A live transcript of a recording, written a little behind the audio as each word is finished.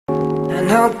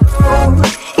Now gold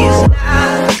is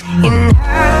not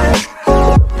enough.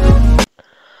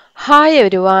 Hi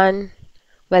everyone,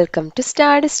 welcome to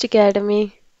Stardust Academy.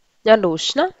 ഞാൻ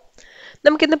റോഷ്ന.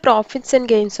 നമുക്കിന്ന് profits and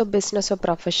gains of business of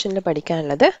പ്രൊഫഷനിൽ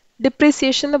പഠിക്കാനുള്ളത്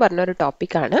depreciation എന്ന് പറഞ്ഞൊരു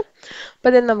ടോപ്പിക്കാണ്.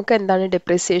 അപ്പോൾ അതിൽ നമുക്ക് എന്താണ്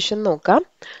ഡിപ്രീസിയേഷൻ നോക്കാം.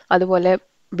 അതുപോലെ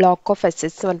ബ്ലോക്ക് ഓഫ്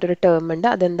അസറ്റ്സ് എന്ന് പറഞ്ഞിട്ടൊരു ടേം ഉണ്ട്,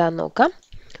 അതെന്താണെന്ന് നോക്കാം.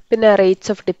 പിന്നെ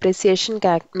റേറ്റ്സ് ഓഫ് ഡിപ്രീസിയേഷൻ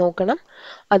നോക്കണം.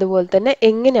 അതുപോലെ തന്നെ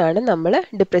എങ്ങനെയാണ് നമ്മൾ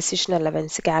ഡിപ്രീസിയേഷൻ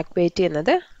അലവൻസ് കാൽക്കുലേറ്റ്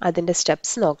ചെയ്യുന്നത്, അതിൻ്റെ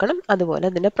സ്റ്റെപ്സ് നോക്കണം. അതുപോലെ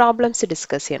അതിൻ്റെ പ്രോബ്ലംസ്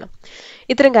ഡിസ്കസ് ചെയ്യണം.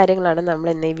 ഇത്തരം കാര്യങ്ങളാണ് നമ്മൾ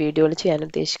ഇന്ന് ഈ വീഡിയോയിൽ ചെയ്യാൻ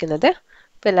ഉദ്ദേശിക്കുന്നത്.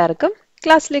 അപ്പോൾ എല്ലാവർക്കും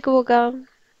ക്ലാസ്സിലേക്ക് പോകാം.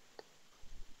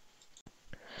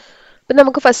 അപ്പം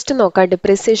നമുക്ക് ഫസ്റ്റ് നോക്കാം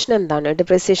ഡിപ്രീസിയേഷൻ എന്താണ്.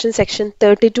 ഡിപ്രീസിയേഷൻ സെക്ഷൻ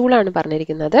 32ലാണ്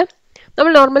പറഞ്ഞിരിക്കുന്നത്.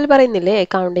 നമ്മൾ നോർമലി പറയുന്നില്ലേ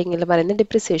അക്കൗണ്ടിങ്ങിൽ പറയുന്ന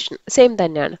ഡിപ്രീസിയേഷൻ സെയിം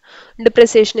തന്നെയാണ്.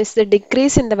 Depreciation is the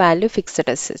decrease in the value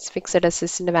fixed assets. Fixed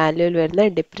അസറ്റ്സിന്റെ വാല്യൂയിൽ വരുന്ന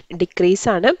ഡിക്രീസ്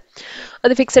ആണ്.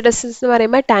 അത് ഫിക്സഡ് അസറ്റ്സ് എന്ന്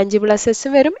പറയുമ്പോൾ ടാഞ്ചിബിൾ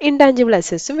അസറ്റ്സും വരും, ഇൻടാഞ്ചിബിൾ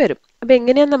അസറ്റ്സും വരും. അപ്പോൾ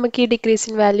എങ്ങനെയാണ് നമുക്ക് ഈ ഡിക്രീസ്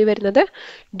ഇൻ വാല്യൂ വരുന്നത്?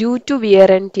 Due to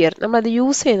wear and tear, നമ്മൾ അത്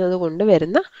യൂസ് ചെയ്യുന്നത് കൊണ്ട്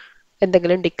വരുന്ന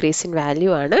എന്തെങ്കിലും ഡിക്രീസ് ഇൻ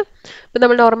വാല്യൂ ആണ്. ഇപ്പം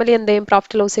നമ്മൾ നോർമലി എന്ത് ചെയ്യും?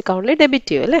 പ്രോഫിറ്റ് ലോസ് അക്കൗണ്ടിൽ ഡെബിറ്റ്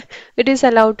ചെയ്യും അല്ലേ? It is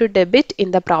allowed to debit in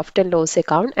the profit and loss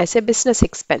account as A business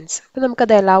expense. അപ്പം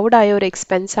നമുക്കത് അലൗഡ് ആയ ഒരു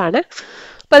എക്സ്പെൻസ് ആണ്.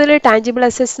 അപ്പം അതിൽ ടാഞ്ചിബിൾ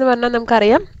അസറ്റ്സ് എന്ന് പറഞ്ഞാൽ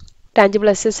നമുക്കറിയാം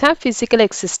tangible assets have physical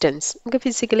existence, നമുക്ക്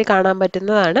ഫിസിക്കലി കാണാൻ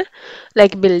പറ്റുന്നതാണ്,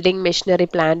 like building, machinery,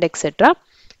 plant etcetera.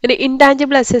 ഇനി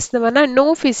ഇൻടാഞ്ചിബിൾ അസറ്റ്സ് എന്ന് പറഞ്ഞാൽ no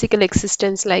physical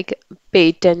existence like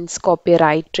patents,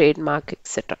 copyright, trade mark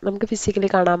etcetera. നമുക്ക് ഫിസിക്കലി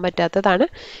കാണാൻ പറ്റാത്തതാണ്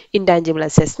ഇൻടാഞ്ചിബിൾ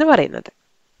അസറ്റ്സ് എന്ന് പറയുന്നത്.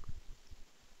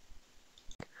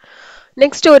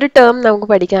 നെക്സ്റ്റ് ഒരു ടേം നമുക്ക്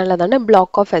പഠിക്കാനുള്ളതാണ്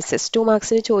ബ്ലോക്ക് ഓഫ് അസറ്റ്സ്. 2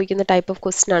 മാർക്സിന് ചോദിക്കുന്ന ടൈപ്പ് ഓഫ്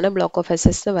ക്വസ്റ്റൻ ആണ് ബ്ലോക്ക് ഓഫ്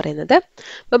അസറ്റ്സ് എന്ന് പറയുന്നത്.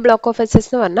 അപ്പോൾ ബ്ലോക്ക് ഓഫ് അസറ്റ്സ്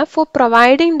എന്ന് പറഞ്ഞാൽ for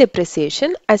providing depreciation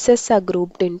assets R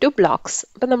grouped in to blocks.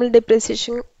 അപ്പം നമ്മൾ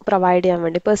ഡിപ്രിസിയേഷൻ പ്രൊവൈഡ് ചെയ്യാൻ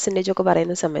വേണ്ടി പെർസെൻറ്റേജ് ഒക്കെ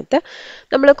പറയുന്ന സമയത്ത്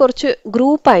നമ്മൾ കുറച്ച്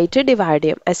ഗ്രൂപ്പായിട്ട് ഡിവൈഡ്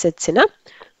ചെയ്യും അസറ്റ്സിന്.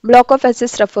 Block of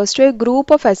assets refers to A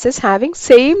group of assets having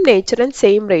same nature and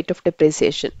same rate of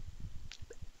depreciation.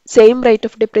 Same rate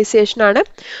of depreciation ആണ്.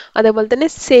 അതേപോലെ തന്നെ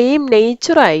സെയിം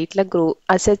നേച്ചർ ആയിട്ടുള്ള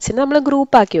അസറ്റ്സിനെ നമ്മൾ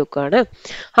ഗ്രൂപ്പ് ആക്കി വെക്കുകയാണ്.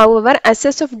 However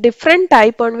assets of different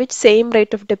type on which same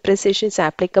rate of depreciation is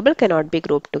applicable cannot be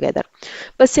group together.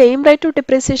 അപ്പോൾ same rate of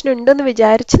depreciation ഉണ്ടെന്ന്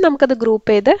വിചാരിച്ച് നമുക്കത്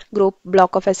ഗ്രൂപ്പ് ചെയ്ത്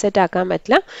ബ്ലോക്ക് ഓഫ് അസറ്റ് ആക്കാൻ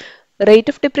പറ്റില്ല.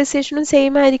 റേറ്റ് ഓഫ് ഡിപ്രിസിയേഷനും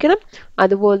സെയിം ആയിരിക്കണം,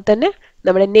 അതുപോലെ തന്നെ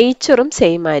നമ്മുടെ നേച്ചറും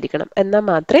സെയിം ആയിരിക്കണം. എന്നാൽ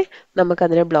മാത്രമേ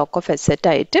നമുക്കതിനെ ബ്ലോക്ക് ഓഫ് അസറ്റ്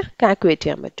ആയിട്ട് കാൽക്കുലേറ്റ്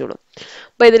ചെയ്യാൻ പറ്റുള്ളൂ.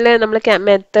 അപ്പോൾ ഇതിൽ നമ്മൾ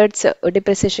മെത്തേഡ്സ്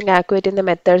ഡിപ്രിസിയേഷൻ കാൽക്കുലേറ്റ് ചെയ്യുന്ന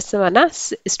മെത്തേഡ്സ് എന്ന് പറഞ്ഞാൽ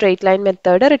straight line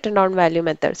method, return down value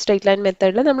method. Straight line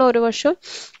മെത്തേഡിൽ നമ്മൾ ഓരോ വർഷവും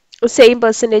സെയിം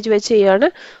പെർസെൻറ്റേജ് വെച്ച് ചെയ്യുകയാണ്.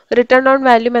 റിട്ടേൺ ഡൗൺ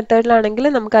വാല്യൂ മെത്തേഡിലാണെങ്കിൽ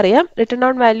നമുക്കറിയാം റിട്ടേൺ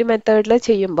ഡൗൺ വാല്യൂ മെത്തേഡിൽ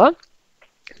ചെയ്യുമ്പോൾ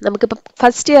നമുക്കിപ്പോൾ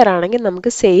ഫസ്റ്റ് ഇയർ ആണെങ്കിൽ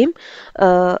നമുക്ക് same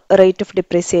rate of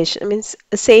depreciation means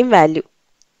same value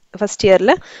first ഇയറിൽ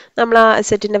നമ്മൾ ആ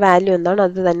അസറ്റിൻ്റെ വാല്യൂ എന്താണോ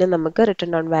അത് തന്നെ നമുക്ക് റിട്ടേൺ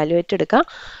ഡൗൺ വാല്യൂ ആയിട്ട് എടുക്കാം.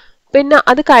 പിന്നെ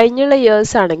അത് കഴിഞ്ഞുള്ള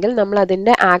ഇയേഴ്സ് ആണെങ്കിൽ നമ്മൾ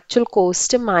അതിൻ്റെ actual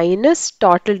cost minus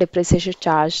total depreciation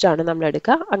charged ആണ് നമ്മൾ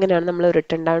എടുക്കുക. അങ്ങനെയാണ് നമ്മൾ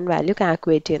റിട്ടേൺ ഡൗൺ വാല്യൂ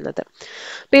കാൽക്കുലേറ്റ് ചെയ്യുന്നത്.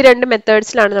 അപ്പോൾ ഈ രണ്ട്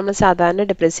മെത്തേഡ്സിലാണ് നമ്മൾ സാധാരണ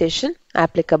ഡിപ്രിസിയേഷൻ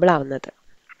ആപ്ലിക്കബിൾ ആവുന്നത്.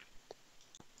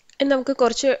 നമുക്ക്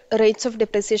കുറച്ച് റേറ്റ്സ് ഓഫ്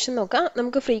ഡിപ്രിസിയേഷൻ നോക്കാം.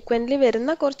 നമുക്ക് ഫ്രീക്വൻ്റ്ലി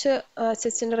വരുന്ന കുറച്ച്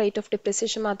അസറ്റ്സിൻ്റെ റേറ്റ് ഓഫ്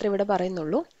ഡിപ്രിസിയേഷൻ മാത്രമേ ഇവിടെ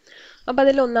പറയുന്നുള്ളൂ. അപ്പോൾ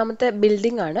അതിൽ ഒന്നാമത്തെ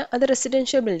ബിൽഡിംഗ് ആണ്. അത്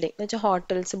റെസിഡൻഷ്യൽ ബിൽഡിംഗ് എന്ന് വെച്ചാൽ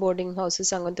ഹോട്ടൽസ്, ബോർഡിംഗ്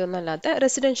ഹൗസസ് അങ്ങനത്തെ ഒന്നും അല്ലാത്ത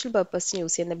റെസിഡൻഷ്യൽ പർപ്പസിന്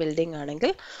യൂസ് ചെയ്യുന്ന ബിൽഡിംഗ്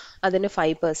ആണെങ്കിൽ അതിന്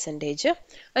 5%.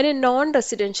 അതിന് നോൺ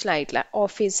റെസിഡൻഷ്യൽ ആയിട്ടുള്ള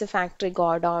ഓഫീസ്, ഫാക്ടറി,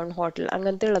 ഗോഡൗൺ, ഹോട്ടൽ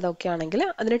അങ്ങനത്തെ ഉള്ളതൊക്കെ ആണെങ്കിൽ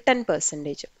അതിന്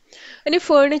 10%. ഇനി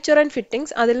ഫേർണിച്ചർ ആൻഡ്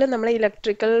ഫിറ്റിംഗ്സ്, അതിൽ നമ്മൾ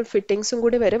ഇലക്ട്രിക്കൽ ഫിറ്റിംഗ്സും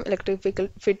കൂടി വരും. ഇലക്ട്രിക്കൽ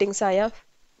ഫിറ്റിംഗ്സ് ആയ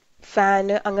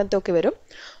ഫാന് അങ്ങനത്തെ ഒക്കെ വരും.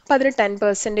 അപ്പോൾ അതിന്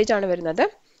 10% ആണ് വരുന്നത്.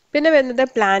 പിന്നെ വരുന്നത്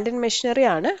പ്ലാന്റ് ആൻഡ് മെഷീനറി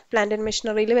ആണ്. പ്ലാന്റ് ആൻഡ്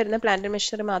മെഷീനറിയിൽ വരുന്ന പ്ലാന്റ് ആൻഡ്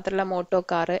മെഷീനറി മാത്രമല്ല motto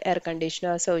car, air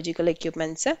conditioner, surgical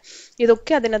equipments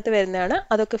ഇതൊക്കെ അതിനകത്ത് വരുന്നതാണ്.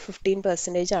 അതൊക്കെ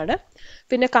 15% ആണ്.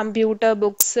 പിന്നെ കമ്പ്യൂട്ടർ,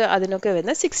 ബുക്സ് അതിനൊക്കെ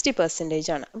വരുന്ന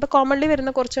 60% ആണ്. അപ്പോൾ കോമൺലി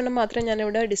വരുന്ന കുറച്ചെണ്ണം മാത്രമേ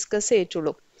ഞാനിവിടെ ഡിസ്കസ്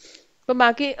ചെയ്തിട്ടുള്ളൂ. അപ്പോൾ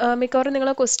ബാക്കി മിക്കവാറും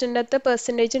നിങ്ങളെ ക്വസ്റ്റ്യൻ്റെ അകത്ത്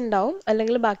പെർസെൻറ്റേജ് ഉണ്ടാവും,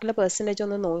 അല്ലെങ്കിൽ ബാക്കിയുള്ള പെർസെൻറ്റേജ്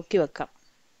ഒന്ന് നോക്കി വെക്കാം.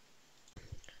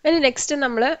 ഇനി നെക്സ്റ്റ്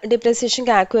നമ്മൾ ഡിപ്രിസിയേഷൻ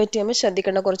കാൽക്കുലേറ്റ് ചെയ്യുമ്പോൾ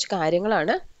ശ്രദ്ധിക്കേണ്ട കുറച്ച്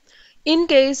കാര്യങ്ങളാണ്. In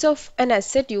case of an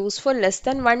asset use for less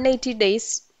than 180 days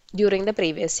during the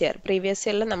previous year. Previous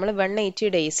ഇയറിൽ നമ്മൾ 180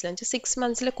 days 6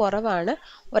 months കുറവാണ്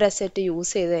ഒരു asset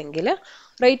use ചെയ്തതെങ്കിൽ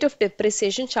rate of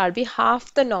depreciation shall be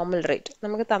half the normal rate.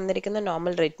 നമുക്ക് തന്നിരിക്കുന്ന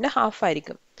നോർമൽ റേറ്റിൻ്റെ ഹാഫ്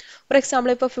ആയിരിക്കും. ഫോർ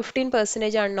എക്സാമ്പിൾ ഇപ്പോൾ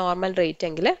 15% ആണ് normal rate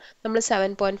എങ്കിൽ നമ്മൾ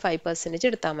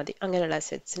 7.5% എടുത്താൽ മതി അങ്ങനെയുള്ള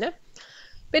അസറ്റ്സിന്.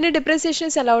 പിന്നെ depreciation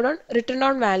is allowed on return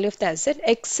on value of the asset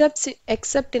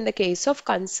except in the case of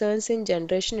concerns in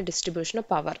generation and distribution of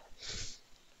power.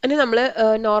 ഇനി നമ്മൾ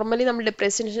നോർമലി നമ്മൾ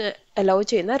depreciation allow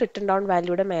ചെയ്യുന്ന റിട്ടേൺ ഡൗൺ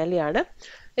വാല്യൂയുടെ മേലെയാണ്.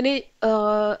 ഇനി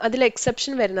അതിൽ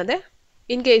എക്സെപ്ഷൻ വരുന്നത്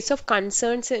in case of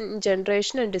concerns in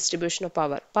generation and distribution of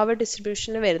power. Power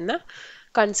ഡിസ്ട്രിബ്യൂഷന് വരുന്ന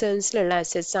കൺസേൺസിലുള്ള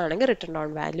assets ആണെങ്കിൽ റിട്ടേൺ ഓൺ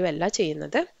വാല്യൂ അല്ല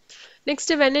ചെയ്യുന്നത്.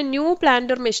 Next, when A new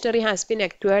plant or machinery has been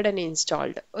acquired and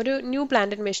installed, ഒരു new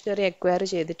plant and machinery acquire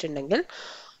ചെയ്തിട്ടുണ്ടെങ്കിൽ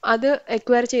അത്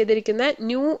acquire ചെയ്തിരിക്കുന്ന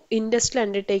new industrial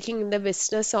undertaking in the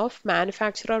business of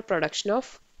manufacture or production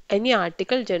of any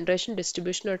article, generation,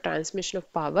 distribution or transmission of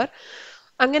power,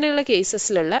 അങ്ങനെയുള്ള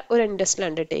കേസസിലുള്ള ഒരു industrial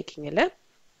അണ്ടർടേക്കിങ്ങിൽ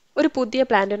ഒരു പുതിയ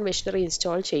plant and machinery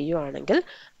install ചെയ്യുവാണെങ്കിൽ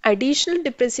additional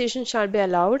depreciation shall be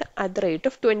allowed at the rate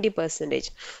of 20%.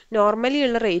 Normally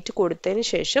ഉള്ള rate കൊടുത്തതിന്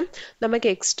ശേഷം നമുക്ക്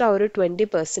extra ഒരു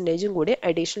 20% കൂടി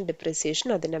അഡീഷണൽ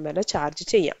ഡിപ്രിസിയേഷൻ അതിൻ്റെ മേലെ ചാർജ്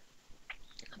ചെയ്യാം.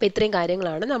 അപ്പോൾ ഇത്രയും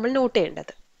കാര്യങ്ങളാണ് നമ്മൾ നോട്ട്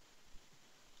ചെയ്യേണ്ടത്.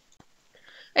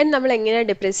 ആൻഡ് നമ്മൾ എങ്ങനെയാണ്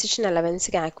ഡിപ്രിസിയേഷൻ അലവൻസ്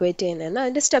കാൽക്കുലേറ്റ് ചെയ്യുന്നതെന്ന്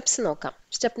അതിൻ്റെ സ്റ്റെപ്സ് നോക്കാം.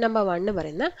 സ്റ്റെപ്പ് നമ്പർ 1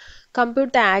 പറയുന്ന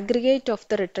compute the aggregate of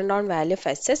the return on value of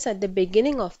assets at the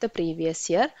beginning of the previous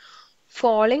year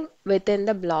falling within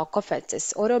the block of assets.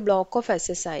 ഓരോ block of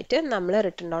assets ആയിട്ട് നമ്മൾ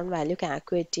return on value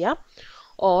calculate ചെയ്യാം.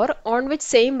 Or on which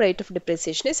same rate of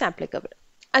depreciation is applicable.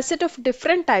 Asset of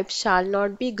different types shall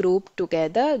not be grouped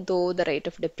together though the rate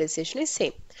of depreciation is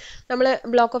same. നമ്മൾ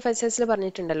block of അസറ്റ്സിൽ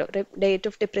പറഞ്ഞിട്ടുണ്ടല്ലോ, rate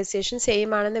of depreciation same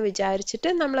ആണെന്ന് വിചാരിച്ചിട്ട്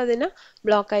നമ്മൾ അതിന്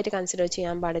block ആയിട്ട് consider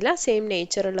ചെയ്യാൻ പാടില്ല. Same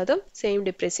nature ഉള്ളതും സെയിം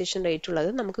ഡിപ്രിസിയേഷൻ റേറ്റ്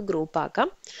ഉള്ളതും നമുക്ക് ഗ്രൂപ്പ് ആക്കാം.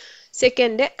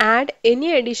 Second, add any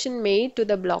addition made to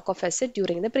the block of asset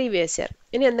during the previous year.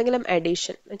 ഇനി എന്തെങ്കിലും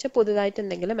അഡീഷൻ എന്ന് വെച്ചാൽ പുതുതായിട്ട്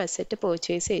എന്തെങ്കിലും അസറ്റ്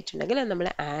പർച്ചേസ് ചെയ്തിട്ടുണ്ടെങ്കിൽ അത് നമ്മൾ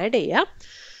ആഡ് ചെയ്യാം.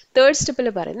 തേർഡ് സ്റ്റെപ്പിൽ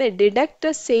പറയുന്നത് deduct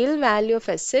the sale value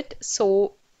of asset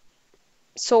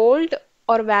sold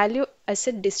or value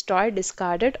asset destroyed,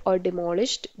 discarded or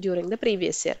demolished during the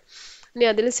previous year. ഇനി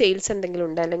അതിൽ സെയിൽസ് എന്തെങ്കിലും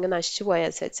ഉണ്ട്, അല്ലെങ്കിൽ നശിച്ചു പോയ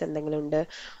അസറ്റ്സ് എന്തെങ്കിലും ഉണ്ട്,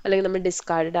 അല്ലെങ്കിൽ നമ്മൾ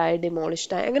ഡിസ്കാർഡഡ് ആയ,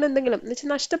 ഡിമോളിഷ്ഡ് ആയ, അങ്ങനെ എന്തെങ്കിലും എന്ന്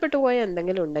വെച്ചാൽ നഷ്ടപ്പെട്ടു പോയ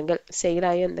എന്തെങ്കിലും ഉണ്ടെങ്കിൽ,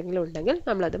 സെയിലായ എന്തെങ്കിലും ഉണ്ടെങ്കിൽ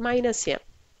നമ്മളത് മൈനസ് ചെയ്യാം.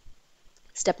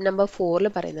 സ്റ്റെപ്പ് നമ്പർ 4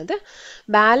 പറയുന്നത്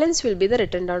balance will be the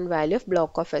return on value of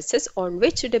block of assets on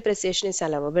which depreciation is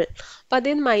allowable. അപ്പോൾ അതിൽ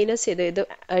നിന്ന് മൈനസ് ചെയ്തു, ഇത്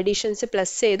അഡീഷൻസ്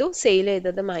പ്ലസ് ചെയ്തു, സെയിൽ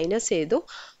ചെയ്തത് മൈനസ് ചെയ്തു,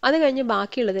 അത് കഴിഞ്ഞ്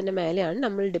ബാക്കിയുള്ളതിൻ്റെ മേലെയാണ്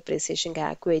നമ്മൾ ഡിപ്രിസിയേഷൻ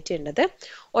കാൽക്കുലേറ്റ് ചെയ്യേണ്ടത്.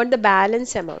 ഓൺ ദ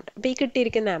ബാലൻസ് എമൗണ്ട്, അപ്പോൾ ഈ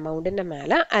കിട്ടിയിരിക്കുന്ന എമൗണ്ടിൻ്റെ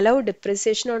മേലെ allow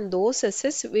depreciation on those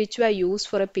assets which were use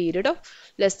for A period of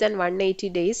less than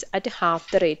 180 days at half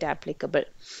the rate applicable.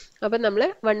 അപ്പം നമ്മൾ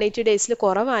 180 days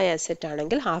കുറവായ അസറ്റ്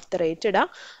ആണെങ്കിൽ ഹാഫ് ദ റേറ്റ് ഇടാം.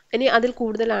 ഇനി അതിൽ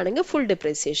കൂടുതലാണെങ്കിൽ ഫുൾ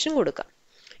ഡിപ്രിസിയേഷൻ കൊടുക്കാം.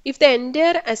 If the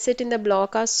entire asset in the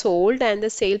block are sold and the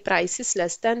sale price is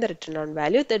less than the return on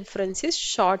value, the difference is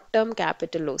short term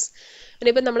capital loss.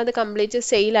 ഇനിയിപ്പോൾ നമ്മളത് complete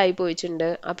സെയിലായി പോയിട്ടുണ്ട്,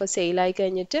 അപ്പോൾ സെയിലായി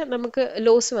കഴിഞ്ഞിട്ട് നമുക്ക്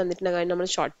ലോസ് വന്നിട്ടുണ്ട്, കാരണം നമ്മൾ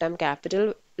ഷോർട്ട് ടേം ക്യാപിറ്റൽ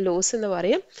ലോസ് എന്ന്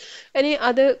പറയും. ഇനി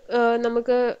അത്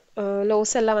നമുക്ക്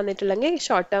ലോസ് എല്ലാം വന്നിട്ടുണ്ടെങ്കിൽ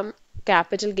ഷോർട്ട് ടേം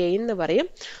ക്യാപിറ്റൽ ഗെയിൻ എന്ന് പറയും.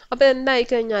 അപ്പോൾ എന്തായി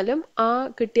കഴിഞ്ഞാലും ആ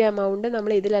കിട്ടിയ എമൗണ്ട്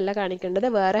നമ്മൾ ഇതിലല്ല കാണിക്കേണ്ടത്,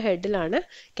 വേറെ ഹെഡിലാണ്,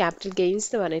 ക്യാപിറ്റൽ ഗെയിൻസ്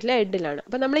എന്ന് പറഞ്ഞിട്ടുള്ള ഹെഡിലാണ്.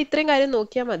 അപ്പോൾ നമ്മൾ ഇത്രയും കാര്യം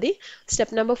നോക്കിയാൽ മതി.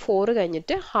 സ്റ്റെപ്പ് നമ്പർ 4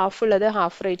 കഴിഞ്ഞിട്ട് ഹാഫ് ഉള്ളത്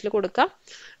ഹാഫ് റേറ്റിൽ കൊടുക്കാം,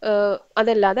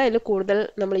 അതല്ലാതെ അതിൽ കൂടുതൽ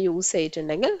നമ്മൾ യൂസ്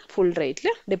ചെയ്തിട്ടുണ്ടെങ്കിൽ ഫുൾ റേറ്റിൽ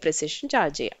ഡിപ്രിസിയേഷൻ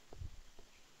ചാർജ് ചെയ്യാം.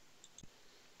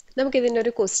 നമുക്കിതിൻ്റെ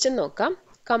ഒരു ക്വസ്റ്റ്യൻ നോക്കാം.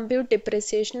 Compute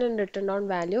depreciation and return on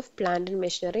value of plant and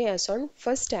machinery as on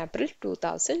 1st April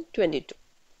 2022.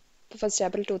 1st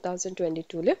April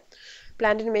 2022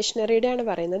 plant and മെഷീനറിയുടെ ആണ്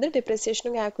പറയുന്നത്.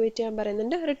 ഡിപ്രിസിയേഷനും കാൽക്കുലേറ്റ് ചെയ്യാൻ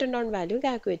പറയുന്നുണ്ട്, റിട്ടേൺ ഓൺ വാല്യൂ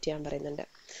കാൽക്കുലേറ്റ് ചെയ്യാൻ പറയുന്നുണ്ട്.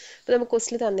 അപ്പോൾ നമുക്ക്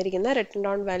ക്വസ്റ്റിൽ തന്നിരിക്കുന്ന return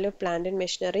on value of plant and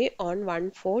machinery on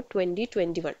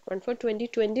 1/4/2021.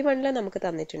 1/4/2021 നമുക്ക്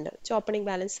തന്നിട്ടുണ്ട്. ഓപ്പണിംഗ്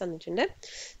ബാലൻസ് തന്നിട്ടുണ്ട്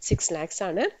 6 lakhs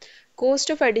ആണ്.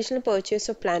 Cost of additional purchase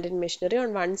of plant and machinery on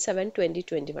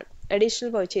 1/7/2021. Additional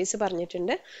purchase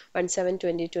പറഞ്ഞിട്ടുണ്ട്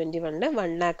 1/7/2021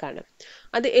 1 lakh ആണ്.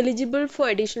 അത് എലിജിബിൾ ഫോർ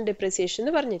അഡീഷണൽ ഡിപ്രിസിയേഷൻ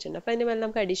എന്ന് പറഞ്ഞിട്ടുണ്ട്. അപ്പോൾ അതിന് മേലെ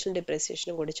നമുക്ക് അഡീഷണൽ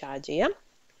ഡിപ്രിസിയേഷനും കൂടി ചാർജ് ചെയ്യാം.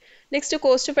 Next,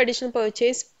 cost of additional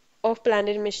purchase of plant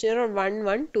and machinery on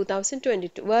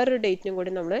 1/1/2022. വേറൊരു ഡേറ്റിനും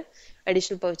കൂടി നമ്മൾ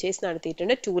അഡീഷണൽ പർച്ചേസ്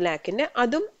നടത്തിയിട്ടുണ്ട് 2 lakhന്റെ,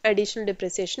 അതും അഡീഷണൽ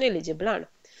ഡിപ്രിസിയേഷൻ എലിജിബിൾ ആണ്.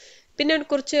 പിന്നെ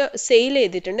കുറച്ച് സെയിൽ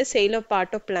ചെയ്തിട്ടുണ്ട്. Sale of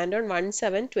part of plant on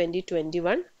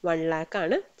 1/7/2021 1 lakh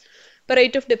ആണ്. ഇപ്പോൾ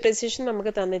റേറ്റ് ഓഫ് ഡിപ്രിസിയേഷൻ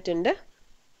നമുക്ക് തന്നിട്ടുണ്ട്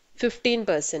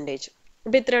 15%.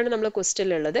 അപ്പോൾ ഇത്രയാണ് നമ്മൾ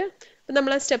ക്വസ്റ്റ്യനിലുള്ളത്. അപ്പോൾ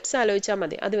നമ്മൾ ആ സ്റ്റെപ്സ് ആലോചിച്ചാൽ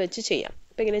മതി, അത് വെച്ച് ചെയ്യാം.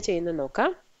 അപ്പോൾ ഇങ്ങനെ ചെയ്യുന്നത്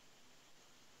നോക്കാം.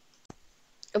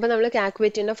 അപ്പോൾ നമ്മൾ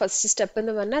കാൽക്കുലേറ്റ് ചെയ്യുന്ന ഫസ്റ്റ് സ്റ്റെപ്പ്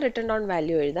എന്ന് പറഞ്ഞാൽ റിട്ടേൺ ഓൺ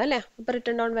വാല്യൂ എഴുതാം അല്ലേ. അപ്പോൾ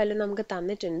റിട്ടേൺ ഓൺ വാല്യൂ നമുക്ക്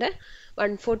തന്നിട്ടുണ്ട്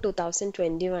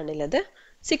 1/4/2021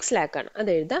 6 lakh ആണ്, അത്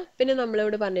എഴുതാം. പിന്നെ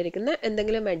നമ്മളിവിടെ പറഞ്ഞിരിക്കുന്ന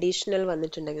എന്തെങ്കിലും അഡീഷണൽ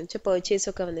വന്നിട്ടുണ്ടെങ്കിൽ വെച്ചാൽ പർച്ചേസ്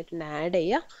ഒക്കെ വന്നിട്ടുണ്ട് ആഡ്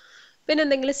ചെയ്യുക. പിന്നെ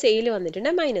എന്തെങ്കിലും സെയിൽ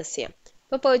വന്നിട്ടുണ്ടെങ്കിൽ മൈനസ് ചെയ്യാം.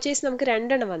 അപ്പോൾ പർച്ചേസ് നമുക്ക്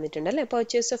 2 എണ്ണം വന്നിട്ടുണ്ട് അല്ലേ.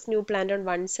 Purchase of new plant on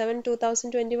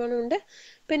 1/7/2021 ഉണ്ട്,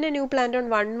 പിന്നെ ന്യൂ പ്ലാന്റ് ഓൺ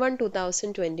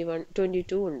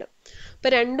 1/1/2022 ഉണ്ട്. അപ്പോൾ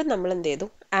രണ്ടും നമ്മൾ എന്ത് ചെയ്തു,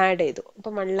 ആഡ് ചെയ്തു.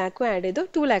 അപ്പോൾ 1 lakh ആഡ് ചെയ്തു,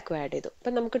 2 lakh ആഡ് ചെയ്തു.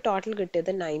 അപ്പം നമുക്ക് ടോട്ടൽ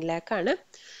കിട്ടിയത് 9 lakh ആണ്.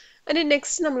 അതിന്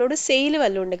നെക്സ്റ്റ് നമ്മളോട് സെയിൽ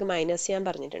വല്ലതും ഉണ്ടെങ്കിൽ മൈനസ് ചെയ്യാൻ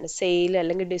പറഞ്ഞിട്ടുണ്ട്. സെയിൽ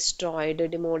അല്ലെങ്കിൽ ഡിസ്ട്രോയിഡ്,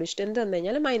 ഡിമോളിഷ്ഡ് എന്ത് വന്നു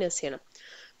കഴിഞ്ഞാൽ മൈനസ് ചെയ്യണം.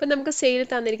 അപ്പം നമുക്ക് സെയിൽ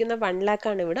തന്നിരിക്കുന്ന 1 lakh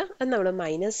ആണ് ഇവിടെ, അത് നമ്മൾ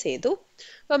മൈനസ് ചെയ്തു.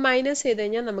 അപ്പോൾ മൈനസ് ചെയ്ത്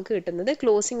കഴിഞ്ഞാൽ നമുക്ക് കിട്ടുന്നത്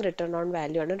ക്ലോസിംഗ് റിട്ടേൺ ഓൺ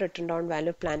വാല്യൂ ആണ്. Return on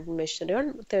value of plant and machinery on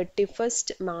 31st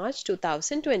March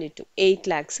 2022 8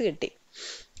 lakhs കിട്ടി.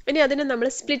 ഇനി അതിനെ നമ്മൾ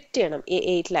സ്പ്ലിറ്റ് ചെയ്യണം. ഈ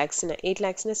 8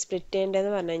 lakhsനെ സ്പ്ലിറ്റ്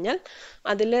ചെയ്യേണ്ടതെന്ന് പറഞ്ഞു കഴിഞ്ഞാൽ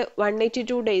അതിൽ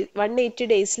 180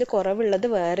 ഡേയ്സിൽ കുറവുള്ളത്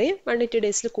വേറെയും 180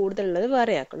 ഡേയ്സിൽ കൂടുതലുള്ളത്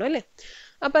വേറെ ആക്കണം അല്ലേ.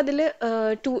 അപ്പം അതിൽ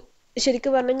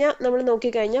ശരിക്കും പറഞ്ഞു കഴിഞ്ഞാൽ നമ്മൾ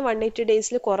നോക്കിക്കഴിഞ്ഞാൽ 180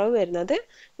 ഡേയ്സിൽ കുറവ് വരുന്നത്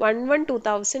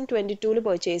 1/1/2022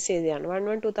 പർച്ചേസ് ചെയ്തതാണ്.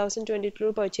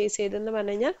 1/1/2022 പർച്ചേസ് ചെയ്തതെന്ന്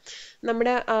പറഞ്ഞു കഴിഞ്ഞാൽ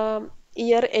നമ്മുടെ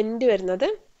ഇയർ എൻഡ് വരുന്നത്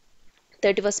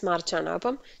 31st March ആണ്.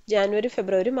 അപ്പം January,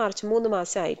 February, March 3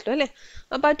 മാസം ആയിട്ടുള്ളൂ അല്ലേ.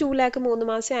 അപ്പോൾ ആ 2 lakh 3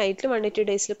 മാസം ആയിട്ട് 180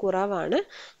 ഡേയ്സിൽ കുറവാണ്.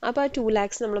 അപ്പോൾ ആ 2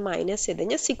 lakhs നമ്മൾ മൈനസ് ചെയ്ത്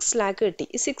കഴിഞ്ഞാൽ 6 lakh കിട്ടി.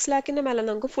 ഈ 6 lakhന്റെ മേലെ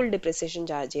നമുക്ക് ഫുൾ ഡിപ്രിസിയേഷൻ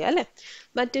ചാർജ് ചെയ്യാം അല്ലേ.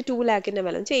 മറ്റ് 2 lakhന്റെ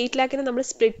മേലെ 8 lakhനെ നമ്മൾ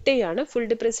സ്പ്ലിറ്റ് ചെയ്യാണ്. ഫുൾ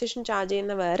ഡിപ്രിസിയേഷൻ ചാർജ്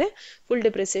ചെയ്യുന്ന വേറെ, ഫുൾ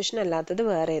ഡിപ്രിസിയേഷൻ അല്ലാത്തത്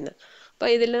വേറെയെന്ന്. അപ്പോൾ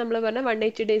ഇതിൽ നമ്മൾ പറഞ്ഞാൽ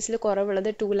 180 ഡേയ്സിൽ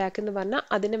കുറവുള്ളത് 2 lakh എന്ന് പറഞ്ഞാൽ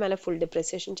അതിൻ്റെ മേലെ ഫുൾ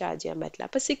ഡിപ്രിസിയേഷൻ ചാർജ് ചെയ്യാൻ പറ്റില്ല.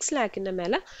 അപ്പോൾ 6 lakhന്റെ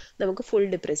മേലെ നമുക്ക് ഫുൾ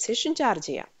ഡിപ്രിസിയേഷൻ ചാർജ്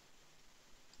ചെയ്യാം.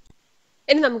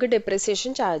 ഇനി നമുക്ക്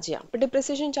ഡിപ്രിസിയേഷൻ ചാർജ് ചെയ്യാം. അപ്പോൾ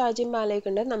ഡിപ്രിസിയേഷൻ ചാർജ് ചെയ്യുമ്പോൾ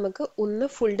ആലോചിക്കേണ്ടത് നമുക്ക് ഒന്ന്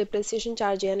full depreciation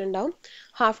charge ചെയ്യാനുണ്ടാവും,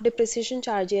 half depreciation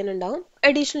charge ചെയ്യാനുണ്ടാവും,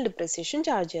 additional depreciation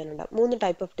charge ചെയ്യാനുണ്ടാവും. 3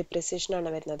 type of depreciation ആണ്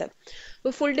വരുന്നത്.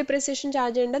 അപ്പോൾ ഫുൾ ഡിപ്രിസിയേഷൻ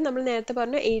ചാർജ് ചെയ്യേണ്ടത് നമ്മൾ നേരത്തെ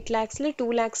പറഞ്ഞു 8 lakhsൽ 2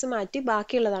 lakhs മാറ്റി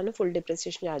ബാക്കിയുള്ളതാണ് ഫുൾ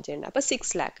ഡിപ്രിസിയേഷൻ ചാർജ് ചെയ്യേണ്ടത്. അപ്പോൾ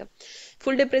 6 lakh.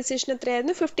 ഫുൾ ഡിപ്രിസിയേഷൻ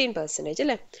എത്രയായിരുന്നു? 15%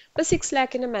 അല്ലേ. അപ്പോൾ 6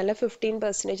 lakhന്റെ മേലെ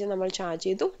 15% നമ്മൾ ചാർജ്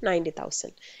ചെയ്തു,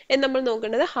 90,000. എന്ന് നമ്മൾ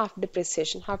നോക്കേണ്ടത് ഹാഫ്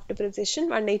ഡിപ്രിസിയേഷൻ. ഹാഫ് ഡിപ്രിസിയേഷൻ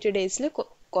 180 ഡേയ്സിൽ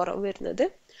കുറവ് വരുന്നത്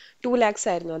 2 lakhs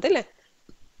ആയിരുന്നു അതല്ലേ.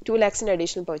 2 lakhsന്റെ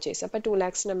അഡീഷണൽ പർച്ചേസ്. അപ്പോൾ 2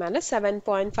 lakhsന്റെ മേലെ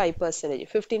 7.5%,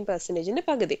 15%ന്റെ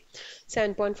പകുതി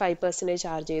 7.5%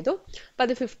 ചാർജ് ചെയ്തു. അപ്പോൾ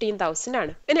അത് 15,000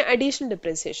 ആണ്. പിന്നെ അഡീഷണൽ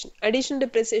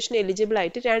ഡിപ്രിസിയേഷൻ എലിജിബിൾ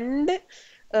ആയിട്ട്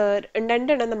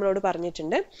രണ്ടെണ്ണം നമ്മളോട്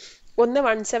പറഞ്ഞിട്ടുണ്ട്. ഒന്ന്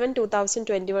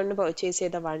 1/7/2021 പർച്ചേസ്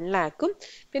ചെയ്ത 1 lakhും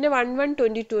പിന്നെ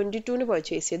 1/1/2022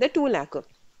 പർച്ചേസ് ചെയ്ത 2 lakhും.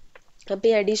 അപ്പോൾ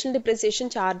ഈ അഡീഷണൽ ഡിപ്രിസിയേഷൻ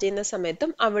ചാർജ് ചെയ്യുന്ന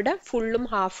സമയത്തും അവിടെ ഫുള്ളും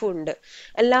ഹാഫും ഉണ്ട്.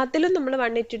 എല്ലാത്തിലും നമ്മൾ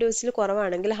 180 ഡേയ്സിൽ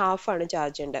കുറവാണെങ്കിൽ ഹാഫാണ്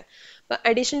ചാർജ് ചെയ്യേണ്ടത്. അപ്പോൾ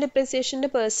അഡീഷണൽ ഡിപ്രിസിയേഷൻ്റെ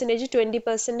പെർസെൻറ്റേജ്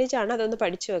 20% ആണ്. അതൊന്ന്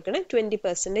പഠിച്ചു വെക്കണേ,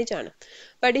 20% ആണ്.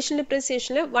 അപ്പോൾ അഡീഷണൽ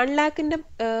ഡിപ്രിസിയേഷനിൽ 1 lakhന്റെ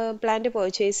പ്ലാന്റ്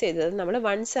പർച്ചേസ് ചെയ്തത് നമ്മൾ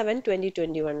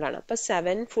 1/7/2021 അപ്പോൾ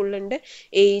 7 ഫുൾ ഉണ്ട്,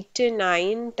 8,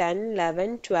 9, 10,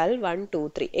 11, 12, 1, 2,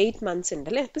 3 8 months ഉണ്ട്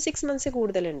അല്ലേ. അപ്പോൾ 6 months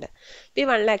കൂടുതലുണ്ട്. അപ്പോൾ ഈ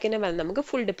 1 lakhന്റെ മേലെ നമുക്ക്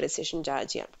ഫുൾ ഡിപ്രിസിയേഷൻ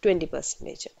ചാർജ് ചെയ്യാം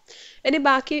 20%. ഇനി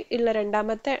ബാക്കി ഉള്ള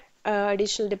രണ്ടാമത്തെ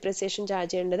അഡീഷണൽ ഡിപ്രിസിയേഷൻ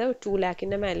ചാർജ് ചെയ്യേണ്ടത് 2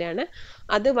 lakhന്റെ മേലെയാണ്.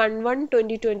 അത്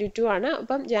 1/1/2022 ആണ്.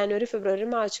 അപ്പം January, February,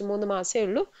 March 3 മാസമേ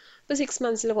ഉള്ളൂ. അപ്പോൾ 6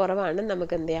 monthsൽ കുറവാണ്.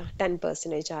 നമുക്ക് എന്ത് ചെയ്യാം?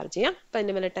 10% ചാർജ് ചെയ്യാം. അപ്പം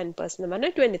അതിൻ്റെ മേലെ 10% എന്ന്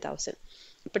പറഞ്ഞാൽ 20,000.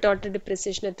 ഇപ്പോൾ ടോട്ടൽ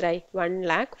ഡിപ്രിസിയേഷൻ എത്രയായി?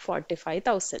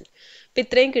 1,45,000. അപ്പം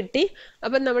ഇത്രയും കിട്ടി.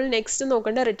 അപ്പം നമ്മൾ നെക്സ്റ്റ്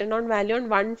നോക്കേണ്ട റിട്ടേൺ ഓൺ വാല്യൂ ഓൺ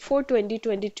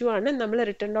 1/4/2022 ആണ്. നമ്മൾ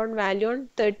return on value on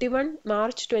 31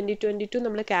 March 2022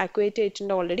 നമ്മൾ കാൽക്കുലേറ്റ്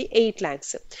ചെയ്തിട്ടുണ്ട് ഓൾറെഡി 8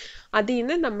 lakhs. അതിൽ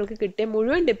നിന്ന് നമ്മൾക്ക് കിട്ടിയ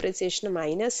മുഴുവൻ ഡിപ്രിസിയേഷൻ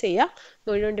മൈനസ് ചെയ്യുക.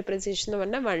 മുഴുവൻ ഡിപ്രിസിയേഷൻ എന്ന്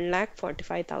പറഞ്ഞാൽ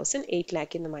 1,45,000 8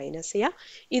 lakh നിന്ന് മൈനസ് ചെയ്യുക.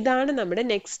 ഇതാണ് നമ്മുടെ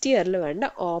നെക്സ്റ്റ് ഇയറിൽ വേണ്ട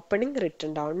opening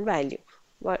return on value.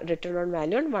 Return on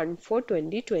value on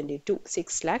 1/4/2022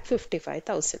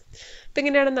 6,55,000. അപ്പം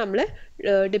ഇങ്ങനെയാണ് നമ്മൾ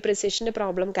ഡിപ്രിസിയേഷൻ്റെ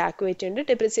പ്രോബ്ലം കാൽക്കുലേറ്റ് ചെയ്യേണ്ടത്.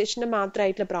 ഡിപ്രിസിയേഷൻ്റെ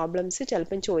മാത്രമായിട്ടുള്ള പ്രോബ്ലംസ്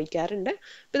ചിലപ്പം ചോദിക്കാറുണ്ട്.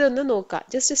 അപ്പം ഇതൊന്ന് നോക്കാം,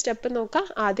 ജസ്റ്റ് സ്റ്റെപ്പ് നോക്കാം.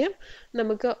 ആദ്യം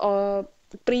നമുക്ക്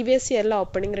previous ഇയറിലെ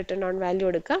opening return on value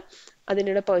എടുക്കുക,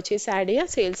 അതിനുള്ള പർച്ചേസ് ആഡ്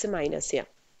ചെയ്യുക, സെയിൽസ് മൈനസ് ചെയ്യുക.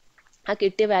 ആ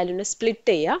കിട്ടിയ വാല്യൂനെ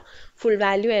സ്പ്ലിറ്റ് ചെയ്യുക. ഫുൾ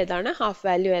വാല്യൂ ഏതാണ്, ഹാഫ്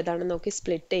വാല്യൂ ഏതാണെന്ന് നോക്കി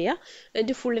സ്പ്ലിറ്റ് ചെയ്യുക.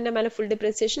 എന്നിട്ട് ഫുള്ളിൻ്റെ മേലെ ഫുൾ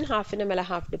ഡിപ്രിസിയേഷൻ, ഹാഫിൻ്റെ മേലെ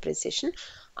ഹാഫ് ഡിപ്രിസിയേഷൻ.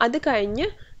 അത് കഴിഞ്ഞ്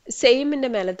സെയിമിൻ്റെ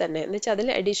മേലെ തന്നെ എന്ന് വെച്ചാൽ അതിൽ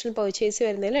അഡീഷണൽ പർച്ചേസ്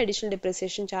വരുന്നതിൽ അഡീഷണൽ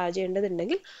ഡിപ്രിസിയേഷൻ ചാർജ്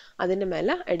ചെയ്യേണ്ടതുണ്ടെങ്കിൽ അതിൻ്റെ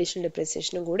മേലെ അഡീഷണൽ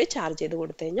ഡിപ്രിസിയേഷനും കൂടി ചാർജ് ചെയ്ത്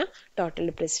കൊടുത്തു കഴിഞ്ഞാൽ ടോട്ടൽ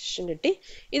ഡിപ്രിസിയേഷൻ കിട്ടി.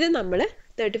 ഇത് നമ്മൾ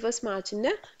 31st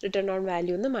Marchൻ്റെ റിട്ടേൺ ഓൺ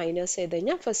വാല്യൂ ഒന്ന് മൈനസ് ചെയ്ത്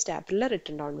കഴിഞ്ഞാൽ 1st Aprilലെ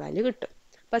റിട്ടേൺ ഓൺ വാല്യൂ കിട്ടും.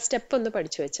 അപ്പോൾ സ്റ്റെപ്പ് ഒന്ന്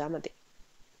പഠിച്ചു വെച്ചാൽ മതി.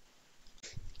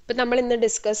 ഇപ്പം നമ്മൾ ഇന്ന്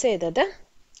ഡിസ്കസ് ചെയ്തത്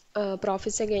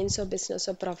profits gains of business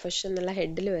of profession എന്നുള്ള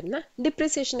ഹെഡിൽ വരുന്ന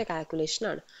ഡിപ്രിസിയേഷൻ്റെ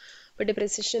കാൽക്കുലേഷനാണ്. അപ്പോൾ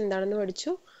ഡിപ്രിസിയേഷൻ എന്താണെന്ന്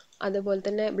പഠിച്ചു, അതുപോലെ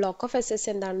തന്നെ ബ്ലോക്ക് ഓഫ് എസസ്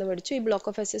എന്താണെന്ന് പഠിച്ചു. ഈ ബ്ലോക്ക്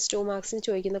ഓഫ് എസസ് 2 മാർക്സിന്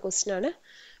ചോദിക്കുന്ന ക്വസ്റ്റ്യൻ ആണ്.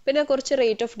 പിന്നെ കുറച്ച്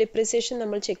റേറ്റ് ഓഫ് ഡിപ്രിസിയേഷൻ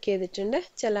നമ്മൾ ചെക്ക് ചെയ്തിട്ടുണ്ട്,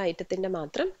 ചില ഐറ്റത്തിൻ്റെ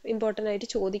മാത്രം, ഇമ്പോർട്ടൻ്റ് ആയിട്ട്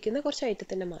ചോദിക്കുന്ന കുറച്ച്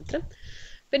ഐറ്റത്തിൻ്റെ മാത്രം.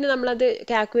 പിന്നെ നമ്മളത്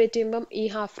കാൽക്കുലേറ്റ് ചെയ്യുമ്പം ഈ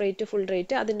ഹാഫ് റേറ്റ്, ഫുൾ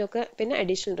റേറ്റ്, അതിൻ്റെ ഒക്കെ പിന്നെ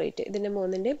അഡീഷണൽ റേറ്റ്, ഇതിൻ്റെ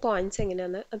മൂന്നിൻ്റെയും പോയിന്റ്സ്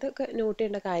എങ്ങനെയാണ് അതൊക്കെ നോട്ട്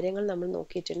ചെയ്യേണ്ട കാര്യങ്ങൾ നമ്മൾ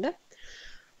നോക്കിയിട്ടുണ്ട്.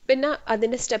 പിന്നെ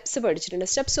അതിൻ്റെ സ്റ്റെപ്സ് പഠിച്ചിട്ടുണ്ട്.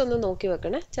 സ്റ്റെപ്സ് ഒന്ന് നോക്കി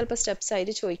വെക്കണേ, ചിലപ്പോൾ സ്റ്റെപ്സ്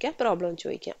ആയിട്ട് ചോദിക്കാം, പ്രോബ്ലം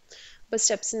ചോദിക്കാം. അപ്പോൾ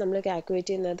സ്റ്റെപ്സ് നമ്മൾ കാൽക്കുലേറ്റ്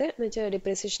ചെയ്യുന്നത് എന്ന് വെച്ചാൽ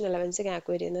ഡിപ്രിസിയേഷൻ അലവൻസ്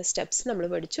കാൽക്കുലേറ്റ് ചെയ്യുന്ന സ്റ്റെപ്സ് നമ്മൾ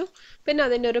പഠിച്ചു. പിന്നെ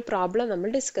അതിൻ്റെ ഒരു പ്രോബ്ലം നമ്മൾ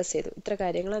ഡിസ്കസ് ചെയ്തു. ഇത്ര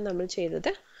കാര്യങ്ങളാണ് നമ്മൾ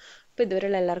ചെയ്തത്. അപ്പോൾ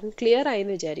ഇതുവരെയുള്ള എല്ലാവർക്കും ക്ലിയർ ആയി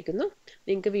എന്ന് വിചാരിക്കുന്നു.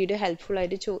 നിങ്ങൾക്ക് വീഡിയോ ഹെൽപ്ഫുൾ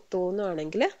ആയിട്ട്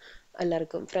തോന്നുകയാണെങ്കിൽ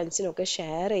എല്ലാവർക്കും ഫ്രണ്ട്സിനൊക്കെ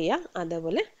ഷെയർ ചെയ്യുക,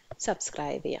 അതേപോലെ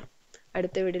സബ്സ്ക്രൈബ് ചെയ്യുക.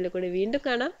 അടുത്ത വീഡിയോയിൽ കൂടി വീണ്ടും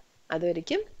കാണാം.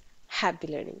 അതുവരെയ്ക്കും ഹാപ്പി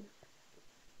ലേണിംഗ്.